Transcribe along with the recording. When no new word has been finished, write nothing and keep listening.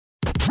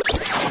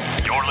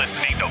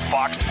listening to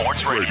Fox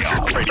Sports Radio.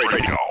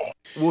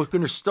 We're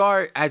going to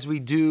start, as we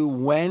do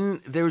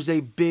when there's a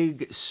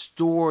big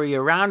story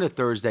around a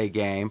Thursday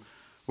game,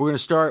 we're going to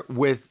start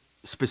with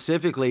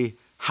specifically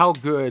how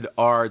good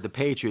are the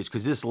Patriots,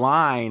 because this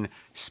line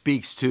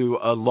speaks to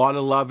a lot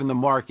of love in the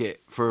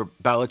market for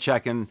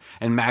Belichick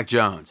and Mac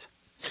Jones.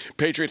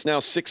 Patriots now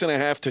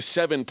 6.5 to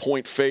 7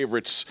 point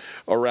favorites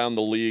around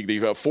the league.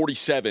 The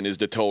 47 is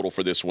the total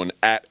for this one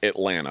at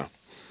Atlanta.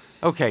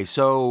 Okay,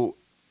 so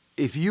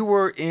if you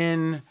were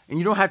in, and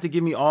you don't have to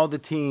give me all the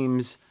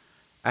teams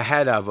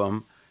ahead of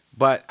them,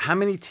 but how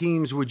many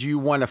teams would you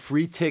want a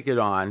free ticket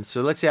on?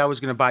 So let's say I was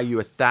going to buy you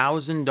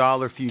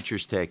 $1,000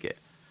 futures ticket,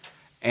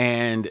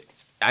 and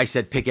I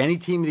said pick any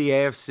team of the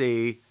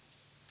AFC.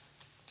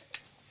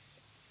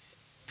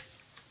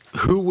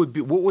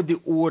 What would the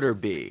order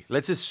be?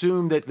 Let's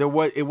assume that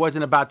it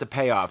wasn't about the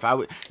payoff.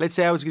 Let's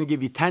say I was going to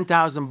give you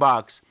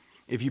 $10,000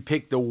 if you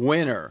pick the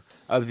winner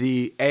of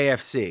the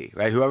AFC,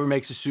 right? Whoever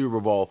makes the Super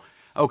Bowl.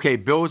 Okay,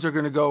 Bills are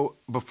going to go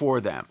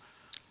before them.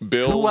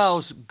 Bills. Who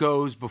else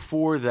goes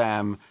before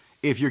them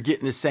if you're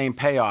getting the same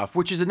payoff?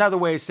 Which is another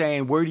way of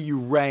saying, where do you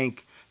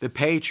rank the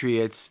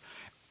Patriots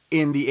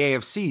in the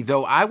AFC?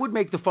 Though I would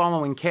make the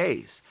following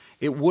case.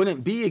 It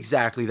wouldn't be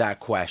exactly that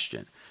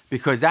question,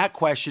 because that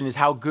question is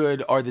how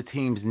good are the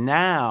teams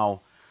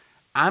now?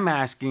 I'm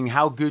asking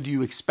how good do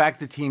you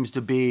expect the teams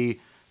to be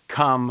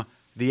come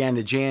the end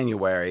of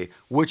January?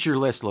 What's your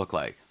list look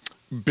like?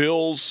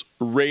 Bills,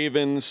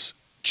 Ravens,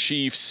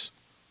 Chiefs,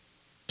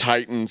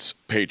 Titans,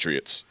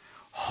 Patriots.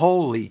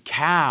 Holy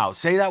cow.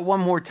 Say that one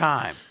more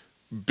time.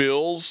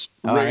 Bills,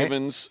 All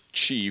Ravens, right.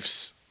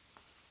 Chiefs,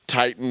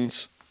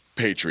 Titans,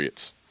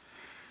 Patriots.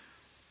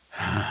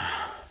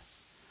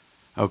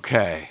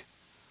 Okay.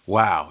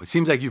 Wow. It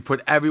seems like you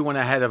put everyone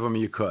ahead of them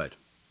you could.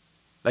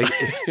 Like,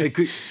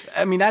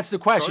 I mean, that's the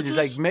question. Chargers?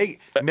 Is like make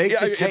the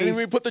case. I mean,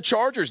 we put the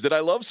Chargers that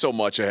I love so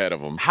much ahead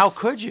of them. How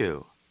could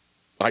you?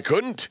 I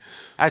couldn't.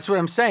 That's what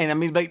I'm saying. I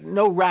mean, like,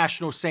 no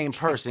rational, sane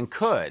person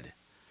could.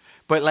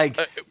 But, like,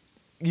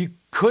 you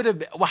could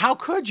have. Well, how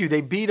could you? They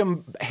beat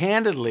them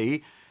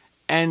handedly,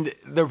 and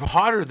they're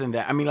harder than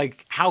that. I mean,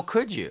 like, how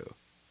could you?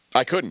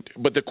 I couldn't.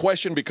 But the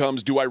question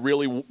becomes, do I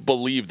really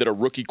believe that a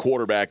rookie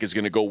quarterback is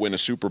going to go win a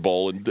Super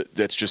Bowl? And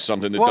that's just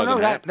something that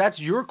doesn't happen. That's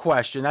your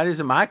question. That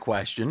isn't my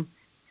question.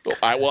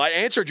 I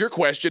answered your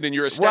question, and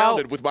you're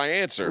astounded with my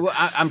answer. Well,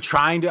 I'm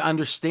trying to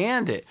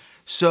understand it.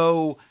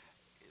 So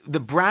the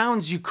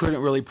Browns, you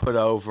couldn't really put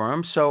over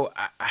them. So,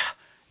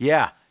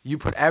 yeah, you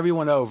put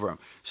everyone over them.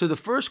 So the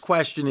first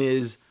question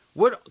is,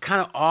 what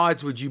kind of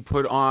odds would you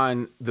put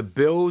on the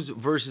Bills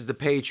versus the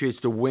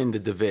Patriots to win the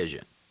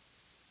division?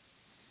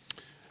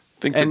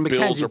 And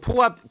Mackenzie,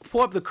 pull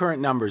up the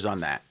current numbers on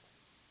that.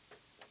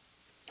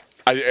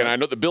 I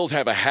know the Bills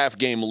have a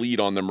half-game lead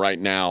on them right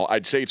now.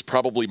 I'd say it's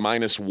probably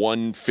minus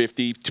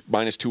 150,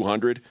 minus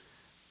 200.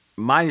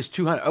 Minus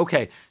 200.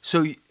 Okay,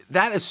 so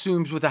that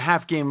assumes with a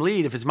half-game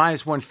lead, if it's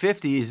minus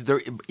 150, is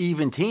they're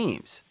even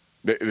teams.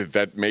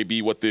 That may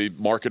be what the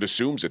market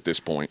assumes at this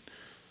point.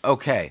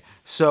 Okay,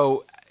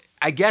 so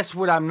I guess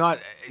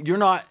you're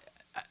not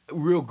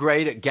real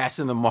great at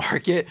guessing the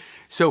market.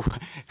 So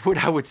what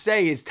I would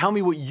say is tell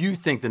me what you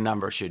think the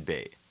number should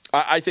be.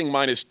 I think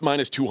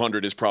minus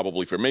 200 is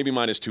probably fair. Maybe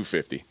minus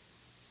 250.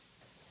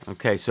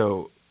 Okay,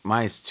 so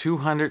minus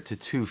 200 to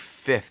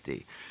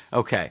 250.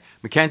 Okay.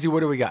 Mackenzie,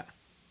 what do we got?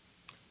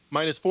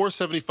 Minus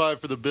 475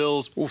 for the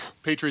Bills. Oof.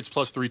 Patriots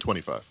plus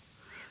 325.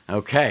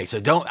 Okay,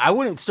 so I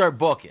wouldn't start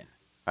booking.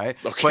 Right?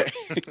 Okay.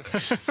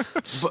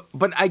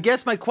 But I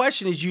guess my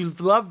question is, you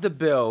love the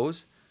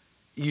Bills.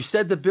 You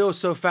said the Bills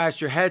so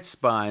fast your head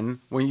spun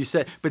when you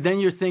said, but then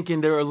you're thinking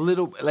they're a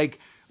little, like,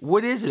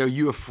 what is it? Are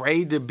you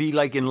afraid to be,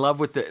 like, in love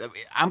with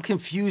I'm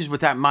confused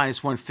with that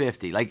minus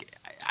 150. Like,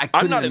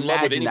 I'm not in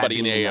love with anybody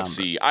in the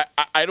AFC.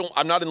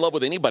 I'm not in love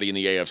with anybody in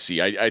the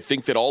AFC. I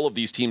think that all of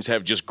these teams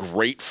have just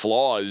great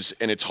flaws,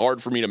 and it's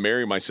hard for me to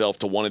marry myself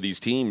to one of these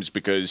teams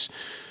because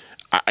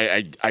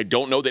I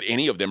don't know that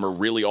any of them are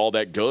really all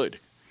that good.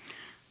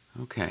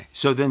 Okay.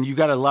 So then you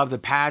got to love the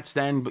Pats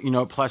then,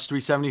 plus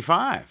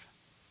 375.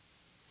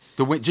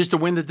 Just to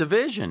win the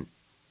division.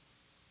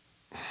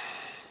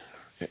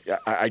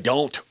 I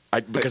don't.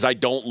 Because I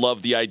don't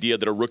love the idea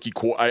that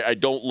I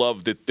don't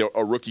love that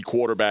a rookie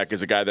quarterback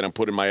is a guy that I'm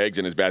putting my eggs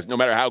in his basket, no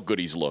matter how good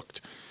he's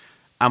looked.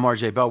 I'm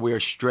RJ Bell. We are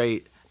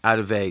straight out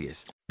of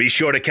Vegas. Be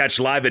sure to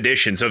catch live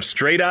editions of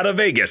Straight Outta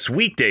Vegas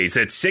weekdays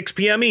at 6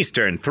 p.m.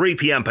 Eastern, 3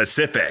 p.m.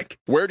 Pacific.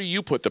 Where do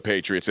you put the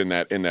Patriots in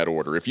that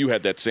order if you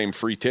had that same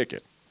free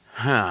ticket?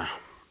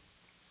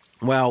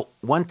 Well,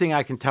 one thing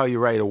I can tell you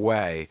right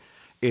away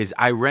is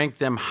I rank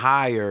them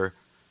higher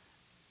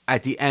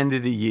at the end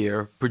of the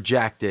year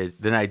projected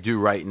than I do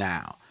right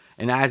now.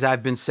 And as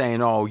I've been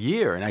saying all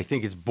year, and I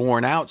think it's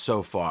borne out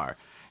so far,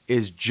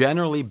 is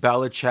generally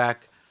Belichick,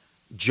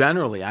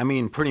 I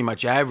mean pretty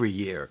much every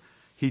year,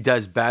 he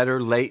does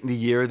better late in the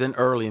year than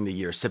early in the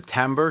year.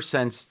 September,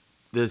 since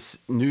this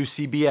new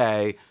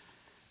CBA,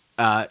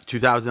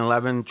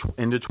 2011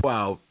 into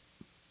 12,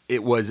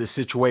 it was a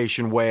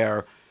situation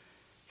where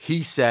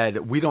he said,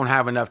 we don't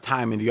have enough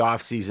time in the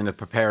offseason to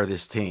prepare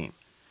this team.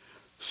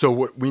 So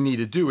what we need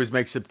to do is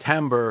make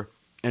September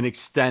an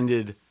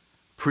extended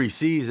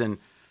preseason.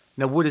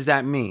 Now, what does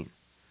that mean?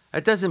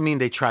 That doesn't mean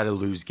they try to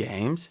lose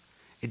games.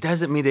 It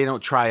doesn't mean they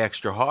don't try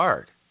extra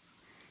hard.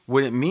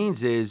 What it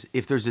means is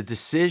if there's a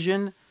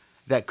decision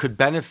that could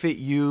benefit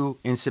you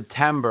in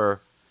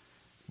September,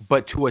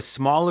 but to a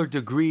smaller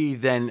degree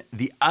than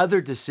the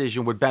other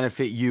decision would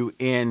benefit you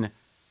in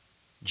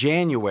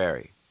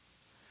January,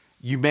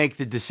 you make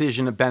the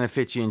decision that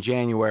benefits you in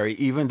January,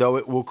 even though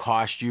it will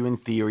cost you in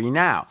theory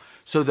now.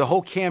 So the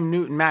whole Cam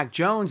Newton, Mac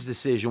Jones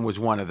decision was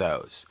one of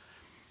those.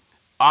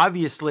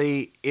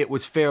 Obviously, it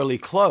was fairly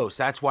close.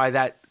 That's why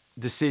that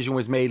decision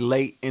was made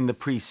late in the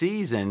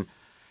preseason.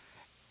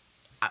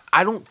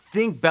 I don't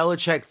think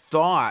Belichick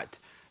thought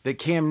that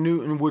Cam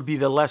Newton would be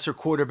the lesser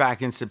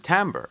quarterback in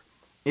September.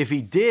 If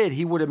he did,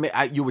 he would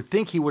have. You would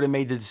think he would have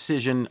made the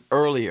decision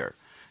earlier.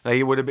 Like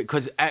he would have,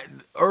 because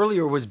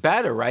earlier was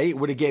better, right? It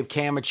would have gave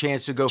Cam a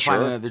chance to go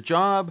find another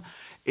job.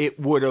 It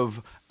would have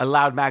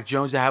allowed Mac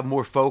Jones to have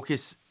more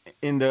focus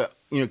in the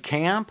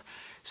camp.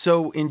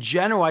 So in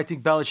general, I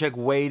think Belichick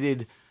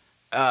made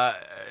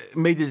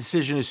the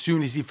decision as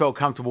soon as he felt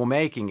comfortable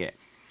making it,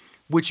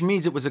 which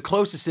means it was a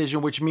close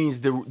decision, which means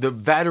the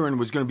veteran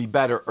was going to be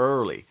better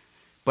early.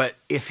 But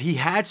if he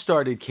had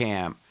started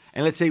Cam,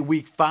 and let's say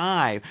week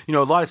 5, a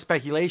lot of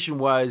speculation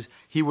was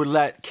he would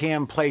let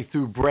Cam play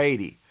through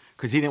Brady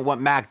because he didn't want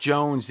Mac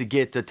Jones to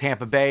get the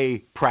Tampa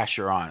Bay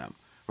pressure on him,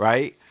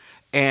 right?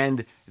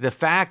 And the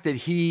fact that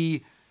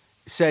he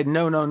said,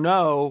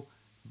 no,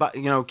 but,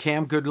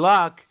 Cam, good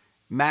luck,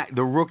 Mac,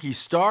 the rookie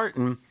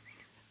starting,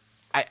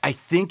 I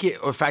think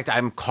in fact,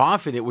 I'm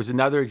confident it was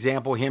another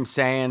example of him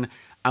saying,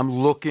 I'm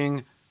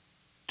looking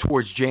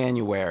towards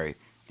January.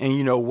 And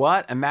you know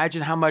what?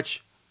 Imagine how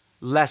much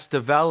less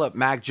developed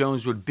Mac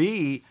Jones would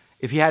be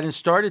if he hadn't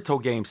started till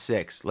game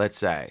 6, let's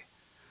say.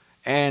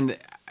 And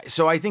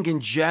so I think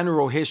in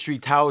general, history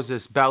tells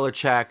us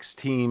Belichick's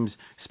teams,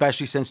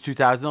 especially since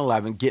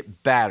 2011,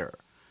 get better.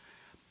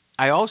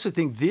 I also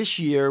think this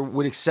year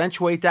would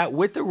accentuate that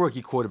with the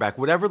rookie quarterback.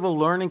 Whatever the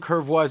learning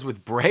curve was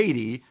with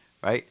Brady,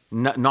 right,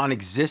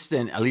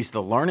 non-existent, at least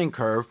the learning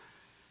curve,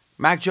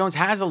 Mac Jones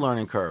has a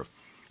learning curve.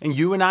 And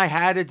you and I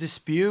had a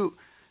dispute,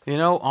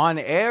 on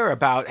air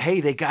about, hey,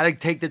 they got to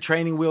take the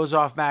training wheels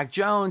off Mac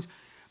Jones.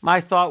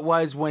 My thought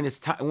was when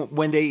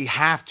they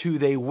have to,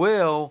 they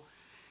will,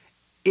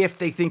 if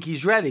they think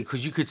he's ready.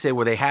 Because you could say,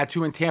 well, they had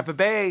to in Tampa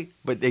Bay,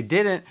 but they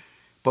didn't.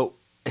 But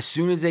as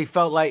soon as they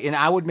felt like, and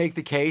I would make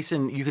the case,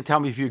 and you can tell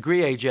me if you agree,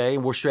 AJ,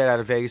 and we're straight out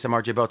of Vegas, I'm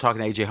RJ Bell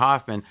talking to AJ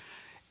Hoffman,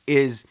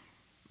 is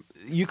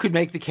you could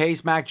make the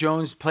case Mac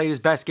Jones played his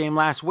best game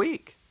last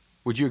week.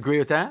 Would you agree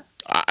with that?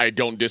 I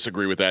don't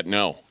disagree with that,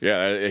 no.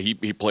 Yeah,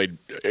 he played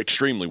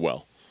extremely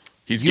well.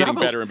 He's getting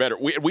better and better.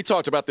 We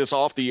talked about this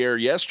off the air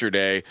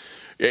yesterday,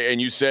 and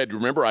you said,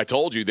 remember, I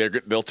told you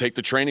they'll take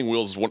the training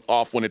wheels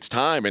off when it's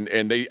time,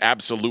 and they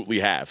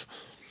absolutely have.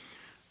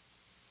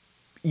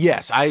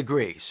 Yes, I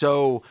agree.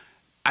 So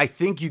I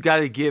think you got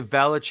to give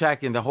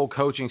Belichick and the whole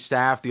coaching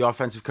staff, the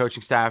offensive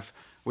coaching staff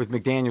with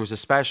McDaniels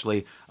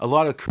especially, a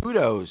lot of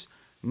kudos.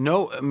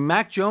 No,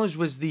 Mac Jones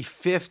was the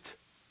 5th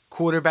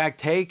quarterback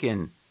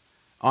taken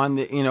on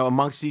the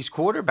amongst these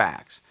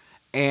quarterbacks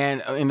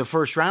and in the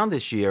first round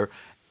this year,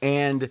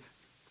 and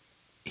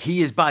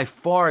he is by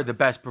far the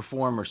best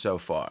performer so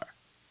far.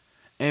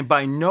 And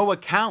by no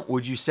account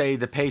would you say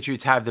the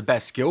Patriots have the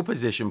best skill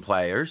position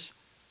players.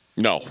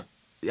 No.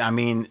 I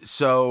mean,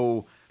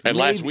 so and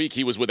last week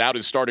he was without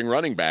his starting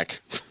running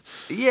back.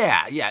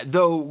 Yeah.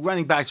 Though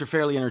running backs are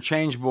fairly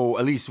interchangeable,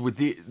 at least with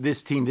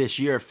this team this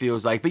year, it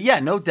feels like. But yeah,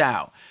 no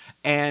doubt.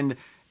 And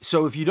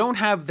so if you don't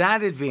have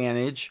that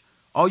advantage,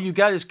 all you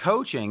got is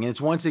coaching. And it's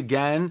once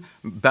again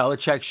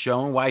Belichick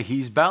showing why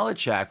he's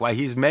Belichick, why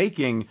he's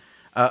making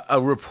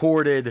a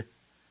reported,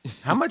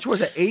 how much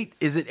was it? 8?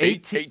 Is it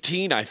 18?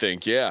 18, I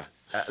think, yeah.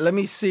 Let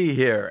me see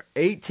here.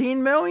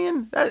 18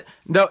 million?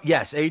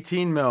 Yes,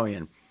 18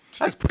 million.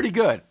 That's pretty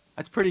good.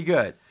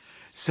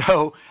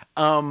 So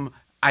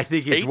I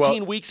think it's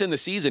 18 weeks in the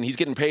season, he's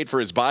getting paid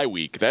for his bye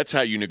week. That's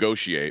how you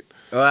negotiate.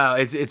 Well,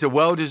 it's a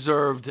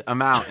well-deserved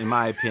amount, in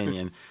my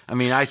opinion. I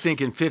mean, I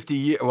think in 50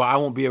 years, well, I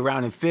won't be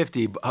around in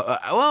 50.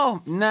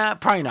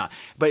 Probably not.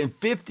 But in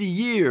 50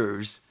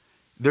 years,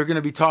 they're going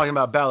to be talking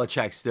about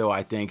Belichick still,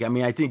 I think. I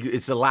mean, I think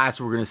it's the last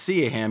we're going to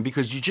see of him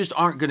because you just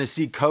aren't going to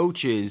see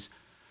coaches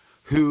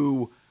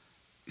who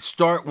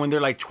start when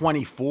they're like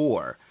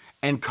 24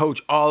 and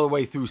coach all the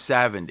way through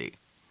 70.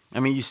 I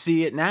mean, you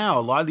see it now.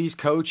 A lot of these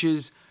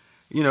coaches,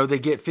 they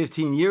get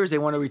 15 years, they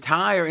want to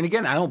retire. And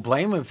again, I don't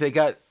blame them if they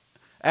got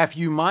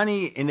FU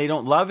money and they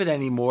don't love it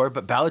anymore.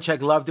 But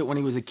Belichick loved it when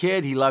he was a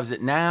kid. He loves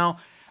it now.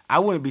 I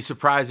wouldn't be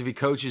surprised if he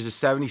coaches at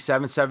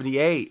 77,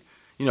 78,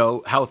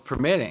 health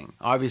permitting.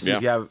 Obviously,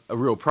 if you have a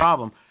real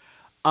problem.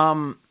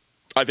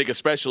 I think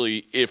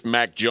especially if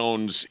Mac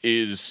Jones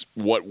is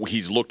what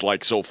he's looked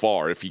like so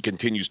far, if he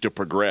continues to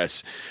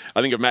progress.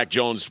 I think if Mac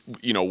Jones,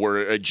 were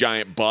a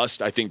giant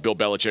bust, I think Bill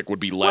Belichick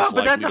would be less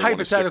likely to want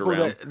to stick around. But that's a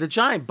hypothetical. The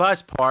giant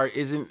bust part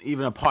isn't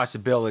even a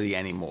possibility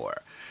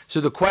anymore. So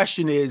the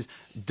question is,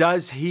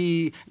 does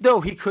he,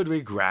 though he could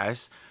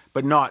regress,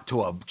 but not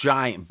to a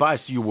giant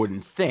bust, you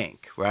wouldn't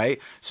think,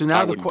 right? So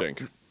now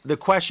the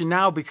question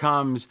now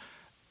becomes,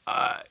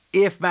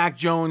 if Mac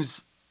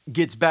Jones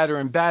gets better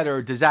and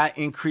better, does that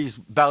increase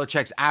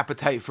Belichick's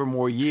appetite for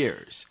more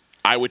years?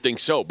 I would think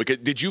so. Because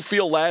did you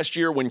feel last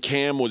year when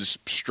Cam was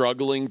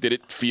struggling, did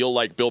it feel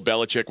like Bill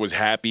Belichick was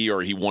happy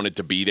or he wanted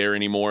to be there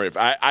anymore?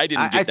 I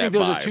didn't get that vibe. I think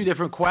those are two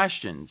different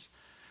questions.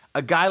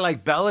 A guy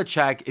like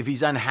Belichick, if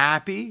he's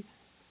unhappy,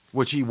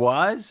 which he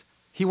was,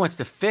 he wants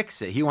to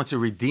fix it. He wants to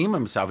redeem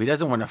himself. He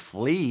doesn't want to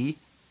flee.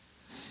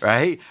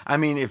 Right? I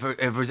mean, if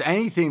there's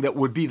anything that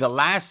would be the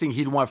last thing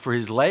he'd want for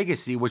his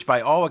legacy, which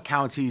by all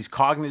accounts he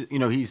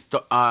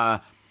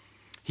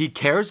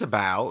cares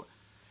about,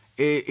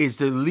 is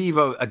to leave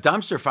a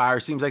dumpster fire.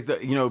 Seems like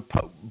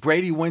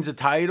Brady wins a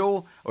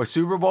title or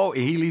Super Bowl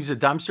and he leaves a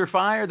dumpster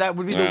fire. That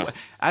would be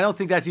I don't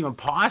think that's even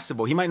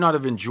possible. He might not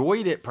have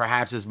enjoyed it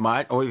perhaps as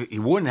much, or he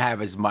wouldn't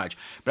have as much.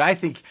 But I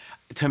think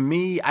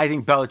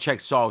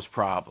Belichick solves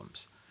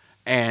problems.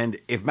 And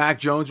if Mac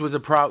Jones was a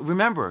problem,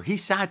 remember, he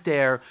sat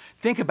there,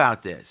 think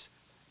about this,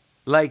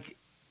 like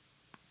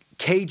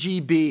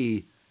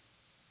KGB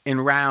in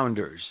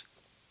Rounders,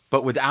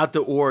 but without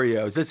the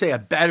Oreos. Let's say a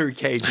better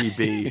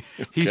KGB.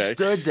 Okay. He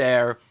stood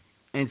there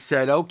and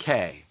said,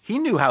 okay, he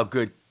knew how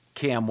good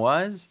Cam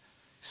was,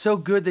 so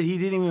good that he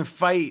didn't even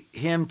fight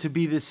him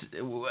to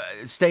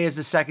stay as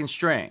the second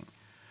string.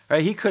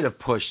 Right? He could have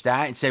pushed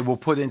that and said, we'll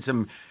put in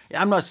some,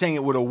 I'm not saying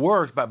it would have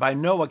worked, but by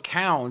no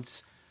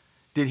accounts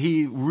did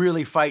he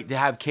really fight to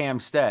have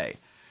Cam stay.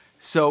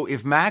 So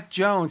if Mac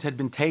Jones had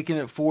been taken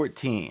at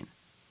 14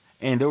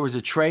 and there was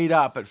a trade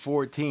up at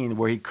 14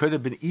 where he could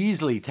have been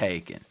easily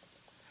taken,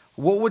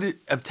 what would it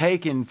have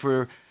taken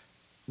for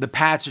the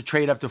Pats to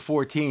trade up to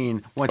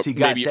 14 once he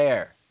got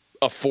there?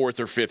 A fourth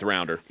or fifth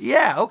rounder.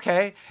 Yeah,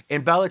 okay.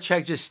 And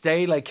Belichick just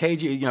stayed like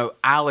KG,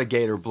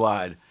 alligator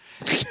blood.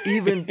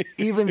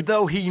 even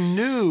though he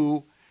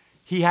knew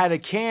he had a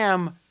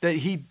Cam that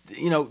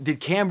did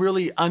Cam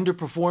really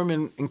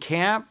underperform in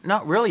camp?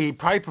 Not really. He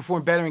probably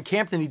performed better in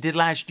camp than he did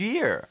last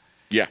year.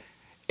 Yeah.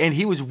 And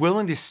he was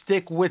willing to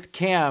stick with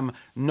Cam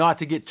not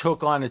to get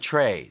took on a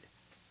trade.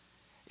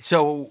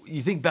 So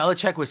you think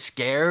Belichick was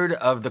scared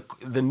of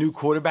the new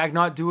quarterback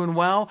not doing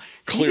well?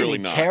 Clearly he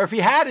didn't not. care if he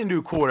had a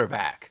new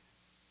quarterback.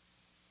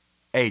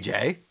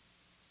 AJ?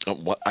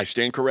 I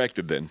stand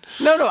corrected then.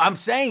 No, I'm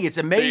saying it's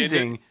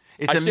amazing.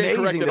 It's amazing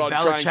corrected that on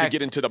Belichick, trying to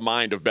get into the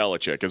mind of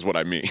Belichick is what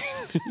I mean.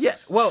 Yeah,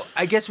 well,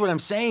 I guess what I'm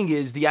saying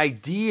is the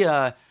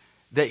idea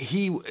that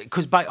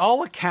because by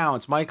all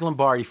accounts, Mike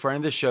Lombardi, friend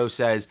of the show,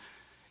 says,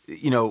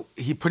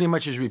 he pretty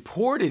much has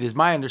reported, is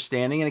my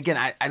understanding, and again,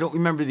 I don't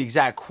remember the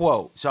exact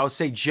quote, so I'll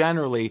say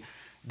generally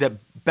that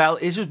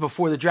this was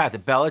before the draft,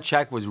 that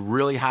Belichick was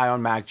really high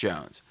on Mac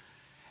Jones.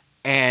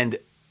 And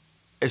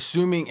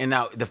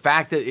now the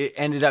fact that it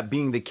ended up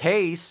being the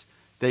case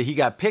that he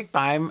got picked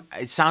by him,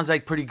 it sounds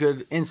like pretty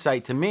good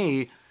insight to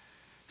me.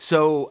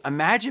 So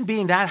imagine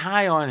being that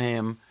high on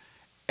him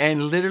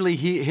and literally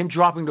him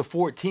dropping to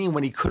 14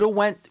 when he could have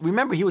went.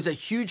 Remember, he was a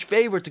huge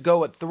favorite to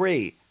go at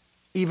 3,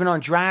 even on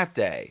draft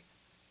day.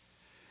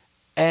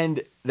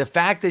 And the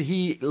fact that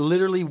he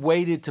literally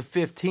waited to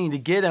 15 to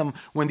get him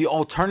when the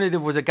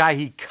alternative was a guy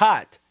he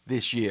cut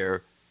this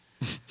year,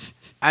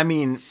 I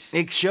mean,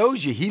 it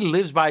shows you he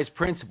lives by his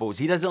principles.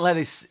 He doesn't let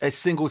a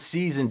single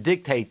season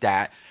dictate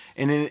that.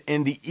 And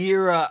in the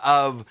era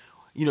of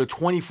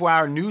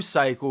 24-hour news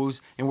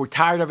cycles, and we're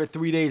tired of it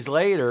 3 days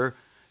later,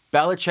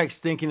 Belichick's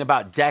thinking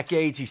about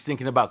decades. He's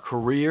thinking about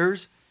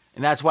careers,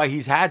 and that's why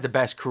he's had the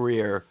best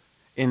career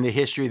in the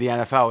history of the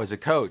NFL as a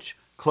coach.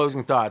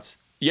 Closing thoughts.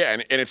 Yeah,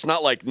 and it's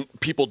not like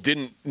people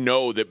didn't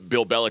know that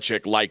Bill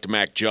Belichick liked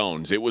Mac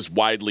Jones. It was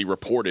widely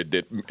reported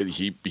that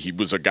he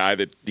was a guy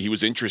that he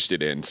was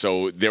interested in.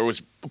 So there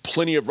was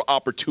plenty of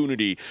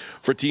opportunity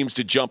for teams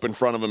to jump in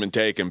front of him and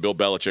take him. Bill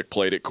Belichick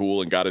played it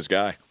cool and got his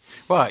guy.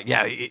 Well,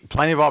 yeah,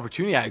 plenty of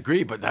opportunity, I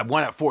agree, but that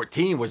one at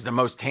 14 was the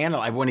most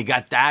tantalizing when he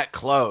got that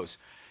close.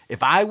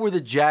 If I were the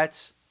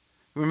Jets,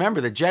 remember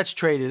the Jets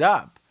traded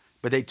up,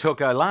 but they took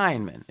a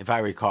lineman, if I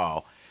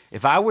recall.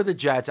 If I were the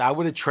Jets, I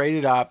would have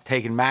traded up,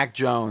 taken Mac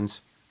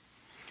Jones,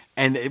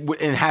 and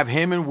have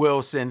him and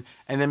Wilson,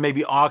 and then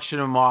maybe auction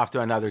him off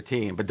to another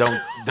team. But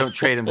don't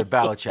trade him to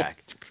Belichick.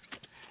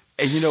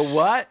 And you know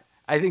what?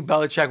 I think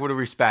Belichick would have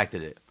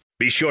respected it.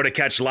 Be sure to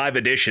catch live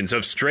editions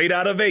of Straight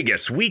Outta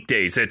Vegas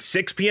weekdays at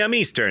 6 p.m.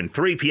 Eastern,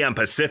 3 p.m.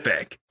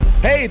 Pacific.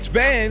 Hey, it's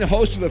Ben,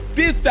 host of the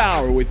Fifth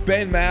Hour with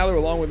Ben Maller,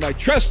 along with my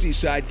trusty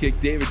sidekick,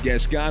 David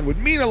Gascon. Would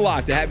mean a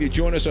lot to have you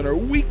join us on our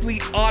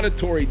weekly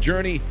auditory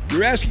journey.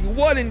 You're asking,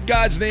 what in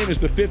God's name is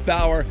the Fifth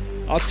Hour?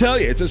 I'll tell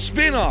you, it's a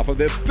spin-off of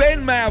the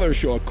Ben Maller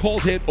Show, a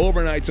cult hit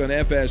overnights on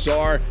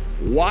FSR.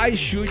 Why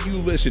should you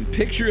listen?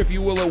 Picture, if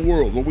you will, a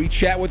world where we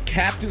chat with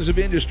captains of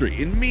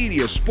industry in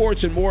media,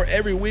 sports, and more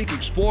every week.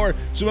 Explore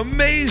some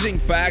amazing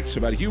facts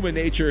about human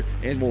nature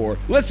and more.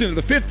 Listen to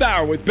The Fifth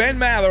Hour with Ben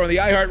Maller on the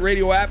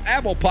iHeartRadio app,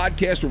 Apple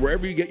Podcast, or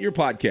wherever you get your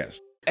podcasts.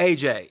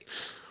 AJ,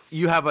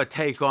 you have a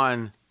take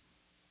on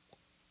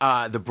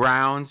the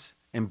Browns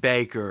and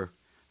Baker.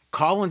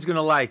 Colin's going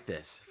to like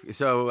this.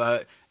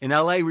 So in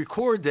L.A.,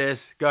 record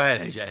this. Go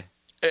ahead, AJ.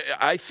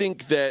 I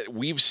think that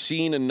we've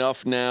seen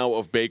enough now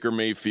of Baker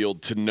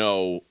Mayfield to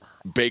know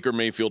Baker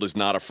Mayfield is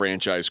not a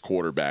franchise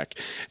quarterback.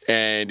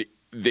 And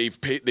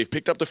they've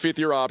picked up the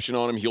fifth-year option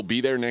on him. He'll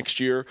be there next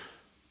year.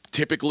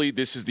 Typically,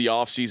 this is the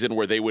offseason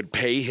where they would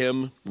pay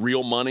him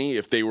real money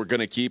if they were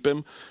going to keep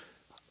him.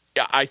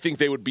 I think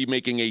they would be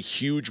making a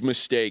huge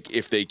mistake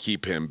if they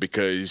keep him,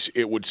 because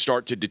it would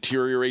start to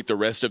deteriorate the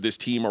rest of this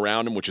team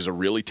around him, which is a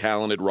really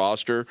talented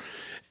roster.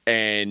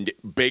 And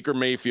Baker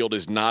Mayfield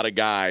is not a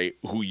guy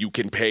who you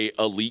can pay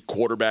elite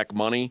quarterback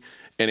money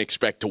and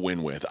expect to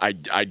win with. I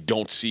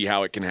don't see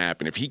how it can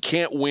happen. If he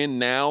can't win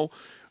now,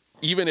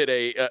 even at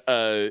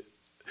a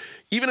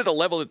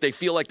level that they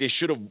feel like they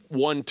should have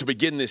won to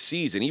begin this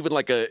season, even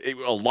like a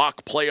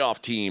lock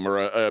playoff team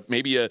or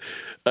maybe a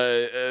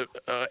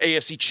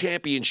AFC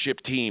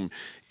championship team,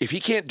 if he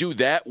can't do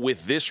that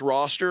with this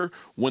roster,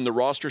 when the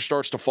roster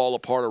starts to fall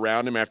apart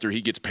around him after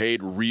he gets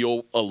paid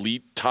real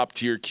elite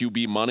top-tier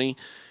QB money,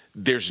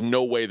 there's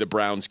no way the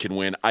Browns can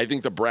win. I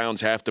think the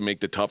Browns have to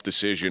make the tough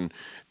decision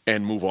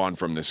and move on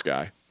from this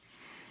guy.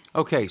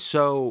 Okay,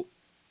 so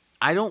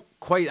I don't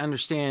quite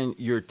understand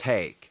your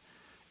take.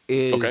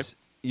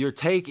 Your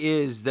take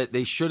is that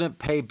they shouldn't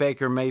pay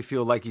Baker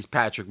Mayfield like he's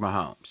Patrick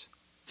Mahomes.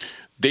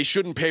 They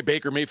shouldn't pay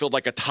Baker Mayfield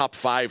like a top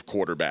 5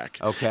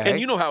 quarterback. Okay. And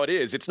you know how it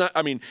is. It's not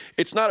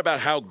about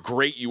how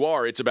great you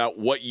are. It's about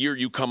what year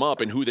you come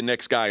up and who the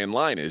next guy in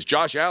line is.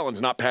 Josh Allen's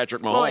not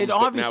Patrick Mahomes,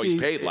 but now he's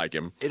paid like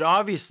him. It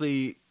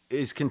obviously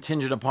is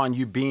contingent upon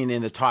you being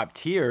in the top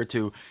tier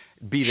to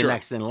be the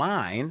next in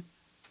line,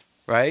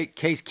 right?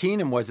 Case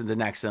Keenum wasn't the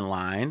next in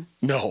line.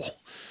 No.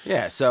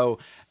 Yeah, so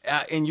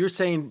and you're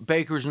saying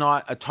Baker's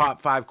not a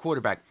top 5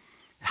 quarterback.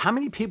 How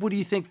many people do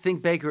you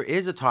think Baker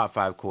is a top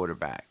 5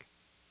 quarterback?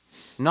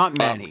 Not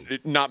many.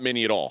 Not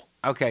many at all.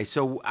 Okay,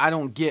 so I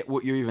don't get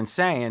what you're even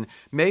saying.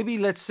 Maybe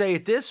let's say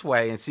it this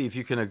way and see if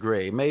you can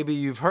agree. Maybe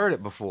you've heard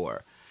it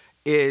before.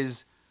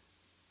 Is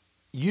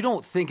you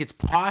don't think it's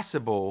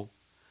possible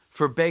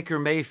for Baker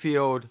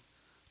Mayfield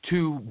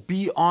to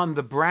be on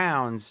the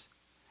Browns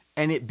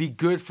and it be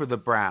good for the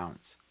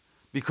Browns?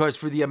 Because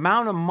for the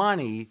amount of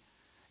money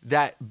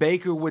that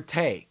Baker would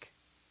take,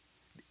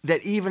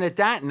 that even at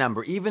that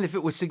number, even if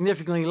it was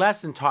significantly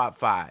less than top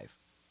 5,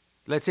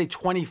 let's say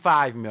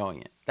 $25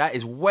 million, that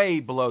is way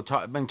below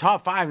top. I mean,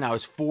 top 5 now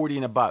is 40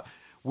 and above.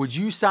 Would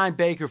you sign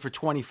Baker for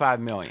 $25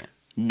 million?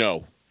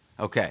 No.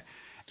 Okay.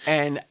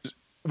 And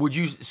would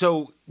you?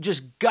 So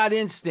just gut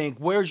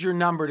instinct, where's your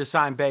number to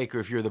sign Baker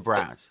if you're the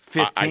Browns?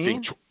 15?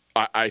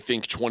 I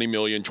think $20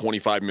 million,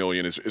 $25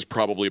 million is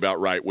probably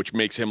about right, which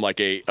makes him like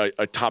a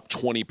top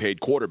 20 paid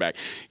quarterback.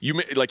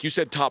 Like you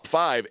said, top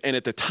 5, and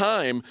at the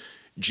time,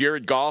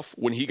 Jared Goff,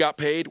 when he got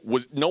paid,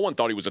 no one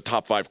thought he was a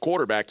top 5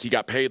 quarterback. He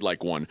got paid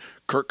like one.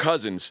 Kirk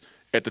Cousins,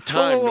 at the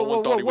time, no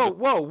one thought he was.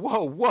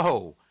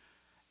 Whoa.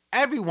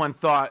 Everyone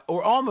thought,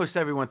 or almost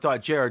everyone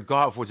thought, Jared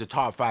Goff was a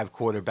top 5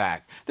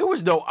 quarterback. There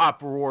was no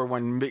uproar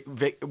when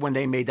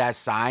they made that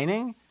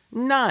signing.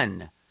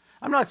 None.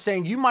 I'm not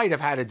saying you might have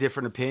had a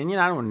different opinion.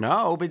 I don't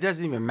know, but it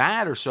doesn't even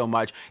matter so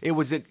much. It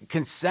was a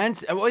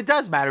consensus. Well, it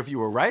does matter if you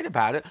were right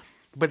about it,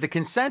 but the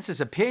consensus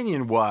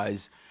opinion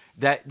was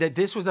that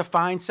this was a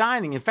fine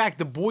signing. In fact,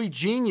 the boy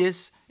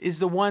genius is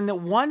the one that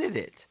wanted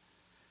it,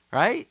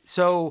 right?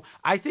 So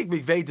I think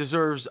McVay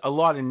deserves a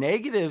lot of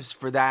negatives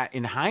for that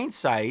in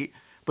hindsight.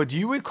 But do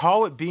you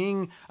recall it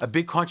being a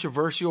big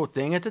controversial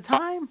thing at the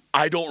time?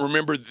 I don't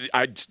remember.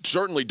 I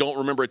certainly don't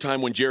remember a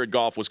time when Jared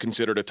Goff was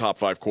considered a top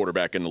 5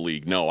 quarterback in the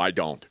league. No, I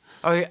don't.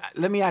 Okay,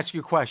 let me ask you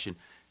a question.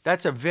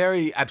 That's a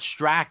very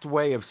abstract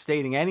way of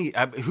stating any.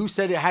 Who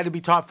said it had to be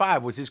top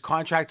 5? Was his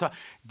contract top?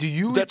 Do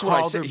you? That's what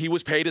I said. He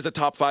was paid as a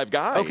top 5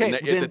 guy. Okay,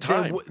 at the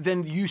time.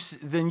 Then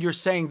you're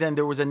saying then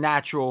there was a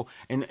natural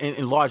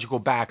and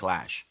logical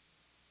backlash.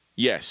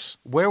 Yes.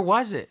 Where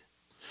was it?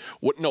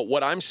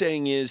 What I'm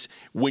saying is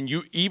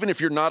even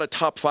if you're not a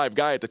top 5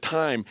 guy at the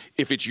time,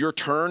 if it's your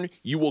turn,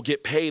 you will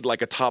get paid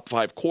like a top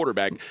 5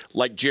 quarterback,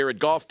 like Jared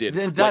Goff did,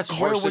 then like Carson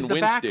where was the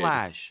Wentz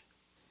backlash?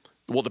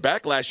 Did. Well, the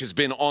backlash has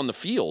been on the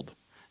field.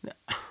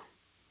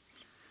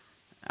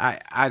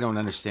 I don't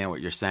understand what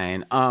you're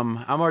saying. I'm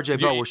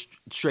RJ Bell. We're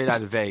straight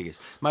out of Vegas.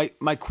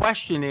 My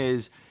question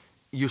is,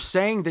 you're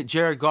saying that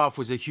Jared Goff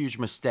was a huge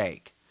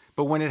mistake,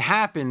 but when it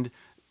happened,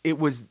 it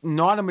was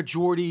not a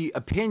majority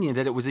opinion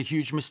that it was a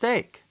huge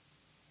mistake.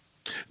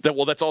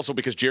 That's also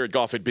because Jared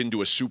Goff had been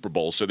to a Super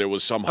Bowl, so there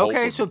was some hope.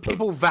 Okay, so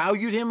people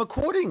valued him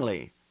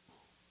accordingly.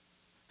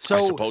 So, I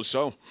suppose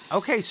so.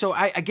 Okay, so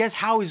I guess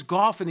how is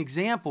Goff an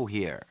example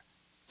here?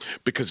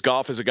 Because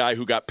Goff is a guy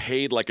who got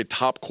paid like a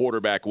top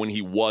quarterback when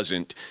he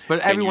wasn't. But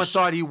everyone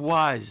thought he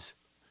was.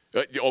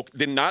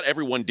 Then not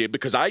everyone did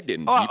because I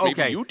didn't. Oh,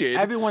 Maybe okay. you did.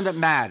 Everyone that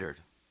mattered.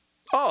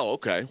 Oh,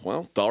 okay.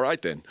 Well, all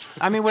right then.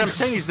 I mean, what I'm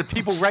saying is the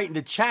people writing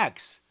the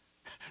checks.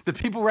 The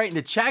people writing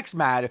the checks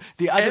matter.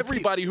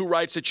 Everybody who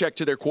writes a check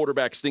to their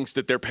quarterbacks thinks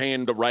that they're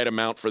paying the right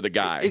amount for the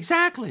guy.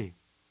 Exactly.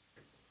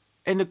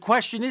 And the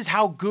question is,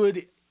 how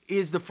good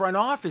is the front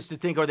office to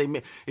think?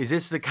 Is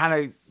this the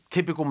kind of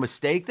typical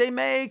mistake they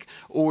make,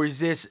 or is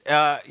this,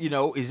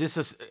 is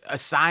this a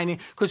signing?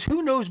 Because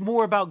who knows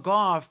more about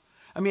Goff?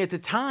 I mean, at the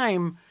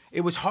time,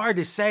 it was hard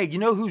to say. You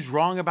know who's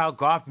wrong about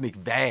Goff?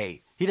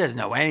 McVay. He doesn't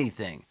know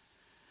anything.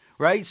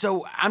 Right?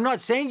 So I'm not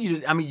saying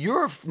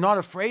you're not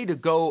afraid to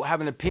go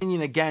have an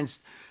opinion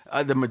against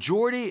the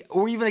majority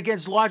or even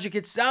against logic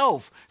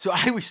itself. So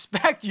I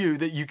respect you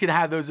that you can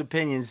have those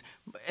opinions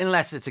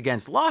unless it's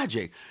against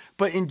logic.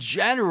 But in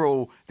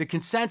general, the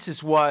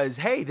consensus was,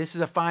 hey, this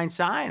is a fine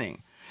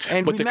signing.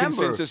 But the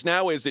consensus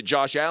now is that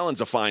Josh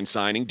Allen's a fine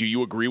signing. Do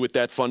you agree with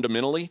that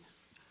fundamentally?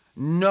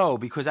 No,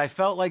 because I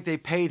felt like they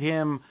paid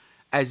him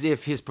as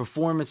if his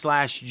performance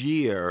last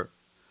year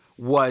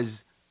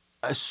was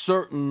a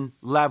certain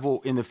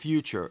level in the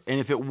future. And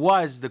if it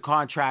was, the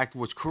contract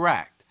was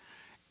correct.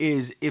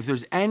 Is if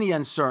there's any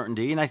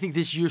uncertainty, and I think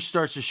this year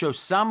starts to show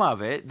some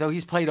of it, though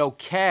he's played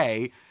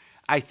okay,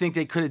 I think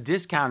they could have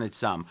discounted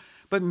some.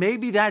 But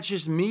maybe that's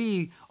just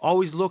me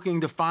always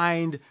looking to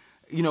find,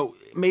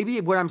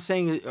 maybe what I'm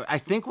saying, I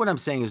think what I'm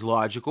saying is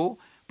logical.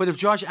 But if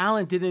Josh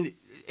Allen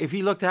if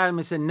he looked at him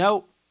and said,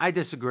 no, I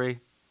disagree,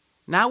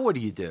 now what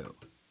do you do?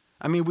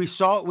 I mean, we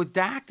saw it with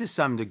Dak to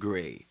some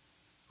degree,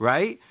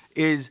 right?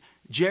 Is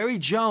Jerry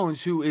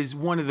Jones, who is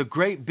one of the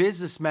great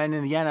businessmen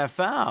in the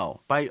NFL,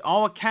 by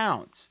all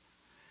accounts,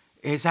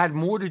 has had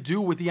more to do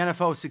with the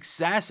NFL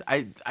success,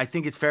 I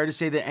think it's fair to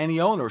say, than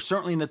any owner,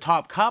 certainly in the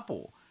top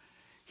couple.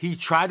 He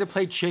tried to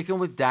play chicken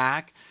with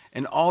Dak,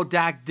 and all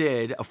Dak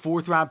did, a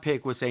fourth-round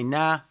pick, was say,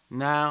 nah,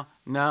 no,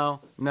 no,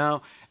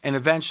 no. And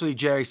eventually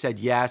Jerry said,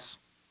 yes.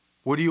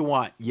 What do you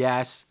want?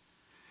 Yes.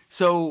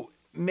 So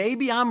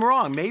maybe I'm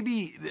wrong.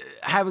 Maybe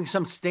having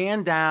some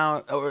stand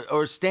down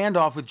or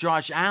standoff with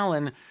Josh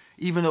Allen,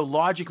 even though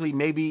logically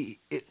maybe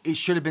it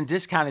should have been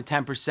discounted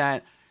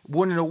 10%,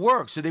 wouldn't have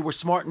worked. So they were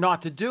smart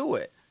not to do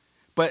it.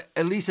 But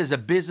at least as a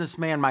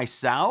businessman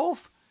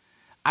myself,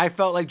 I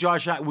felt like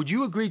would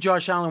you agree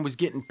Josh Allen was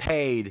getting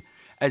paid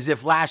as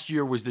if last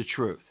year was the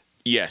truth?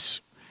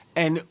 Yes.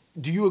 And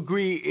do you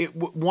agree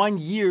 1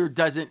 year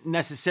doesn't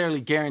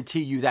necessarily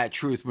guarantee you that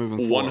truth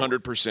moving forward?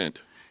 100%.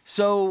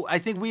 So I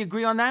think we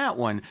agree on that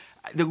one.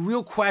 The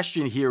real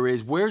question here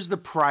is, where's the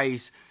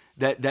price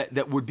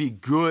that would be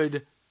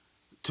good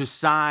to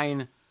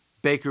sign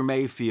Baker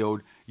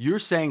Mayfield? You're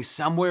saying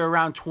somewhere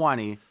around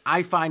 20.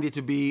 I find it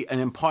to be an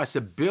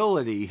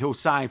impossibility he'll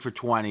sign for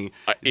 20.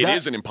 It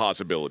is an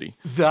impossibility.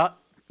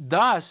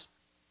 Thus,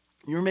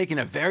 you're making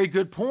a very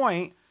good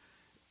point,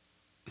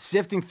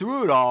 sifting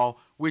through it all,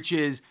 which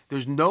is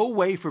there's no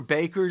way for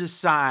Baker to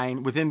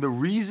sign within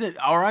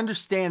our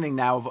understanding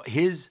now of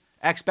his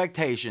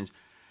expectations,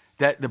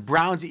 that the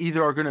Browns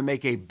either are going to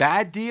make a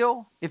bad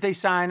deal if they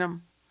sign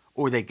him,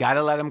 or they got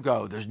to let him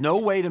go. There's no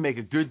way to make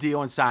a good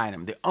deal and sign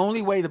him. The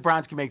only way the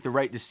Browns can make the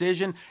right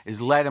decision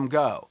is let him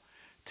go.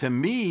 To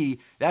me,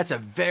 that's a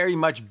very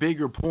much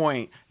bigger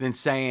point than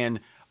saying,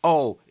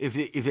 oh,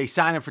 if they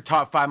sign him for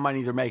top 5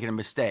 money, they're making a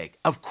mistake.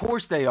 Of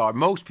course they are.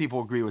 Most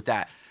people agree with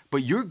that.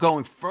 But you're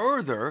going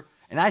further,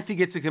 and I think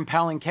it's a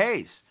compelling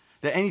case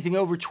that anything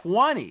over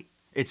 20,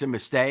 it's a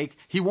mistake.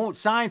 He won't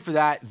sign for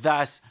that.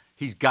 Thus,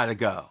 he's got to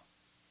go.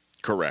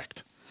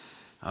 Correct.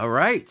 All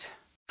right.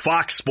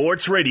 Fox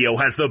Sports Radio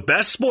has the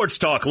best sports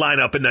talk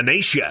lineup in the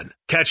nation.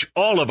 Catch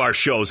all of our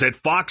shows at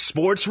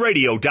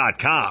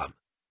foxsportsradio.com.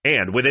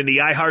 And within the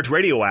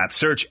iHeartRadio app,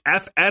 search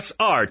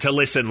FSR to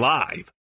listen live.